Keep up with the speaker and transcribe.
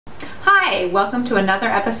Hi, welcome to another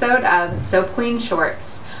episode of Soap Queen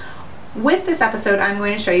Shorts. With this episode, I'm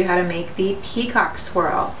going to show you how to make the Peacock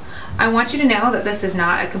Swirl. I want you to know that this is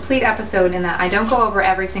not a complete episode in that I don't go over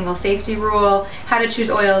every single safety rule, how to choose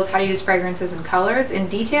oils, how to use fragrances and colors in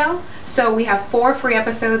detail. So we have 4 free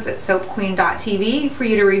episodes at soapqueen.tv for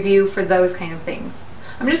you to review for those kind of things.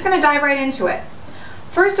 I'm just going to dive right into it.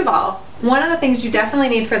 First of all, one of the things you definitely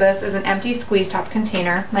need for this is an empty squeeze top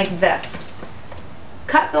container like this.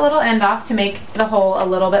 Cut the little end off to make the hole a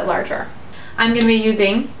little bit larger. I'm going to be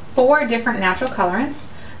using 4 different natural colorants.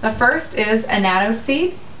 The first is Annatto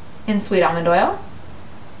seed in sweet almond oil.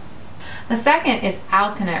 The second is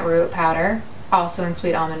Alkanet root powder, also in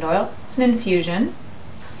sweet almond oil. It's an infusion.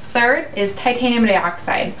 Third is titanium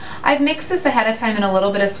dioxide. I've mixed this ahead of time in a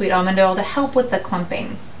little bit of sweet almond oil to help with the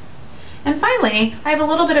clumping. And finally, I have a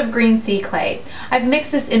little bit of green sea clay. I've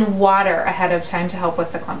mixed this in water ahead of time to help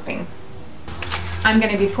with the clumping. I'm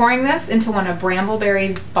going to be pouring this into one of Bramble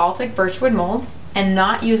Berry's Baltic birchwood molds and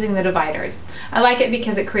not using the dividers. I like it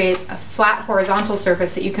because it creates a flat horizontal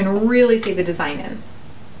surface that you can really see the design in.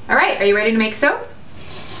 Alright, are you ready to make soap?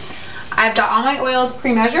 I've got all my oils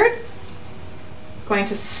pre-measured. Going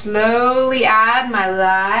to slowly add my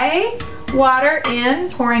lye water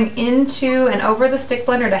in, pouring into and over the stick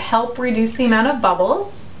blender to help reduce the amount of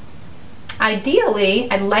bubbles. Ideally,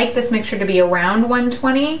 I'd like this mixture to be around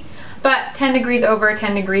 120. But 10 degrees over,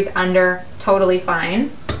 10 degrees under, totally fine.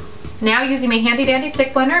 Now using my handy dandy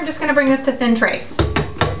stick blender, I'm just going to bring this to thin trace.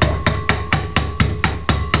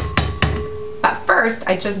 But first,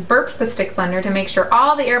 I just burped the stick blender to make sure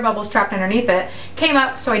all the air bubbles trapped underneath it came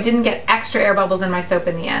up so I didn't get extra air bubbles in my soap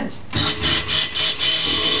in the end.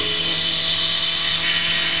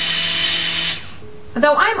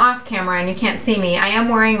 Though I'm off camera and you can't see me, I am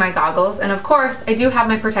wearing my goggles, and of course, I do have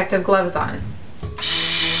my protective gloves on.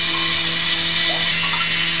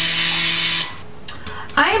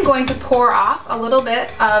 I am going to pour off a little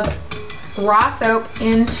bit of raw soap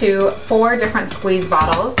into 4 different squeeze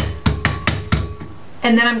bottles,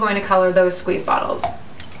 and then I'm going to color those squeeze bottles.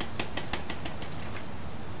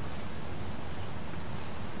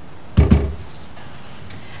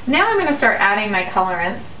 Now I'm going to start adding my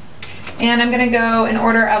colorants, and I'm going to go in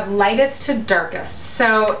order of lightest to darkest.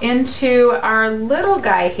 So into our little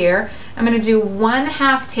guy here, I'm going to do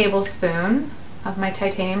 1/2 tablespoon of my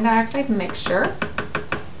titanium dioxide mixture.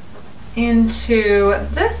 Into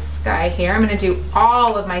this guy here, I'm going to do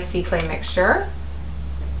all of my sea clay mixture.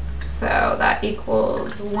 So that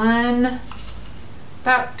equals about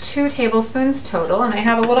 2 tablespoons total, and I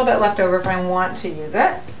have a little bit left over if I want to use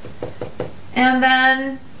it. And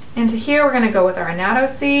then into here we're going to go with our annatto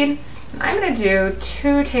seed. I'm going to do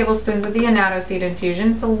 2 tablespoons of the annatto seed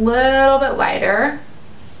infusion. It's a little bit lighter.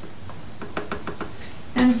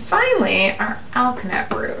 And finally, our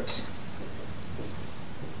alkanet root.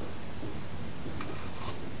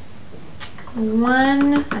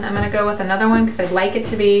 1, and I'm going to go with another one because I'd like it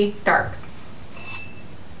to be dark.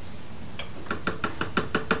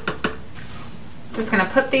 Just going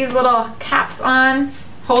to put these little caps on,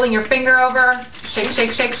 holding your finger over, shake,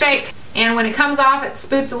 shake, shake, shake. And when it comes off, it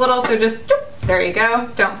spoots a little, so just, there you go.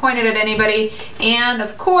 Don't point it at anybody. And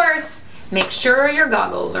of course, make sure your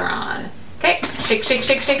goggles are on. Okay, shake, shake,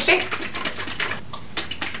 shake, shake, shake.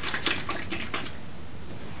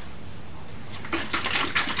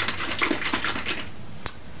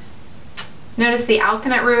 Notice the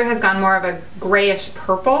alkanet root has gone more of a grayish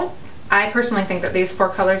purple. I personally think that these 4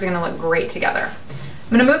 colors are going to look great together. I'm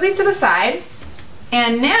going to move these to the side,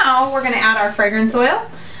 and now we're going to add our fragrance oil.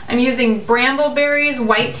 I'm using Bramble Berry's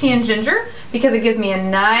white tea and ginger because it gives me a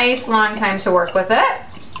nice long time to work with it.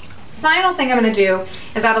 Final thing I'm going to do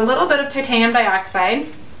is add a little bit of titanium dioxide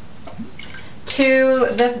to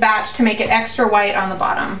this batch to make it extra white on the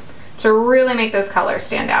bottom to really make those colors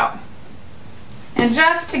stand out. And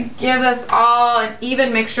just to give this all an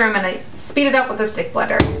even mixture, I'm going to speed it up with a stick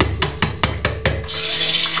blender.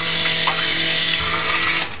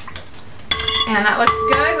 And that looks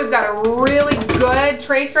good. We've got a really good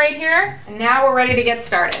trace right here. And now we're ready to get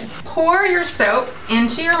started. Pour your soap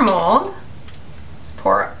into your mold. Just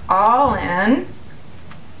pour it all in.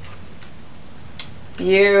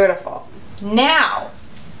 Beautiful. Now,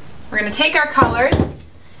 we're going to take our colors.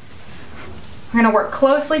 We're going to work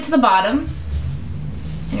closely to the bottom.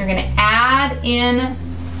 And you're going to add in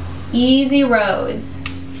easy rows.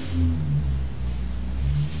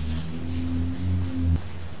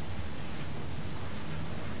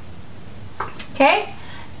 Okay,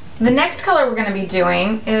 the next color we're going to be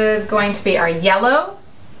doing is going to be our yellow,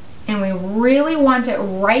 and we really want it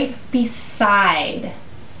right beside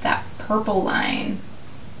that purple line.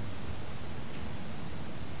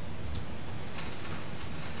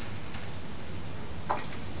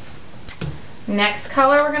 Next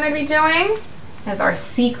color we're going to be doing is our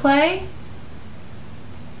Sea Clay.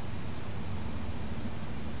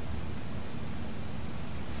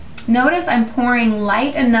 Notice I'm pouring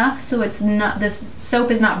light enough so it's not, this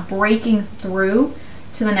soap is not breaking through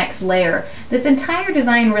to the next layer. This entire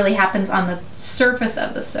design really happens on the surface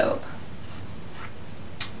of the soap.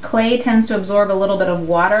 Clay tends to absorb a little bit of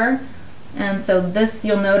water, and so this,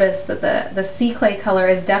 you'll notice that the Sea Clay color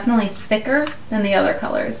is definitely thicker than the other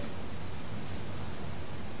colors.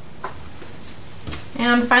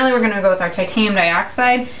 And finally we're going to go with our titanium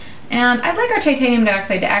dioxide. And I'd like our titanium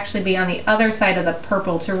dioxide to actually be on the other side of the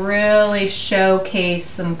purple to really showcase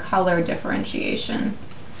some color differentiation.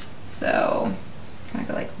 So, kind of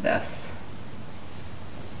go like this.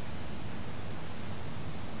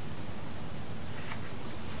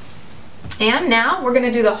 And now we're going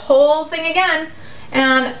to do the whole thing again,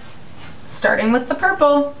 and starting with the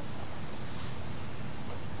purple.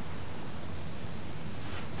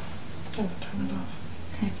 Oh, turn it off.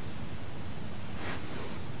 Okay.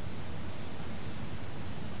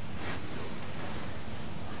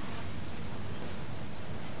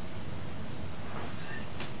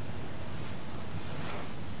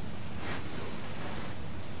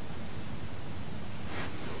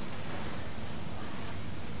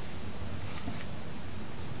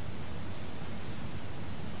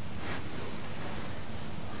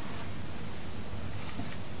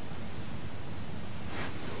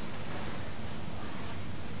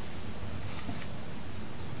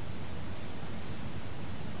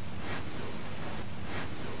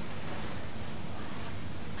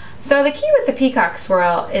 So the key with the Peacock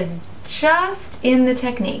Swirl is just in the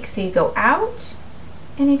technique. So you go out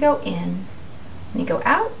and you go in, and you go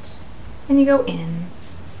out and you go in,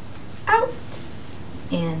 out,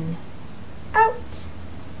 in, out,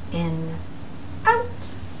 in, out,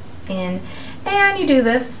 in, and you do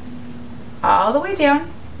this all the way down,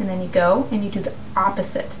 and then you go and you do the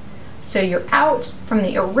opposite. So your out from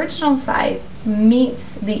the original side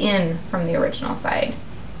meets the in from the original side.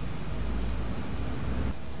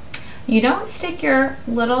 You don't stick your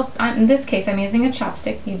little, in this case I'm using a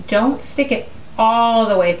chopstick, you don't stick it all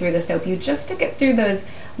the way through the soap, you just stick it through those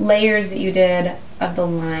layers that you did of the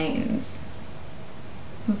lines.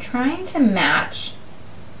 I'm trying to match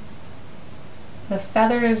the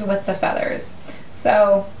feathers with the feathers.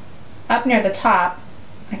 So up near the top,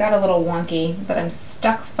 I got a little wonky, but I'm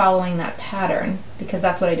stuck following that pattern because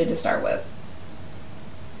that's what I did to start with.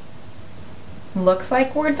 Looks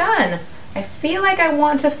like we're done. I feel like I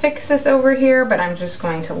want to fix this over here, but I'm just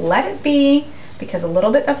going to let it be because a little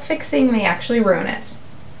bit of fixing may actually ruin it.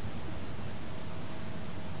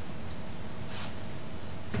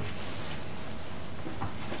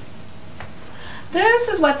 This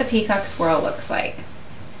is what the Peacock Swirl looks like.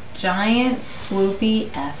 Giant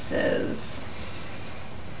swoopy S's.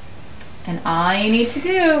 And all you need to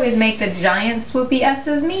do is make the giant swoopy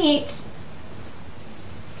S's meet.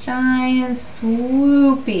 Giant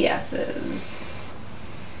swoopy S's.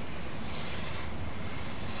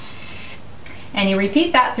 And you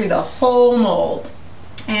repeat that through the whole mold.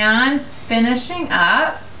 And finishing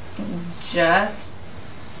up, just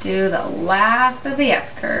do the last of the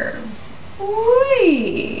S curves.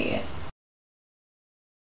 Whee!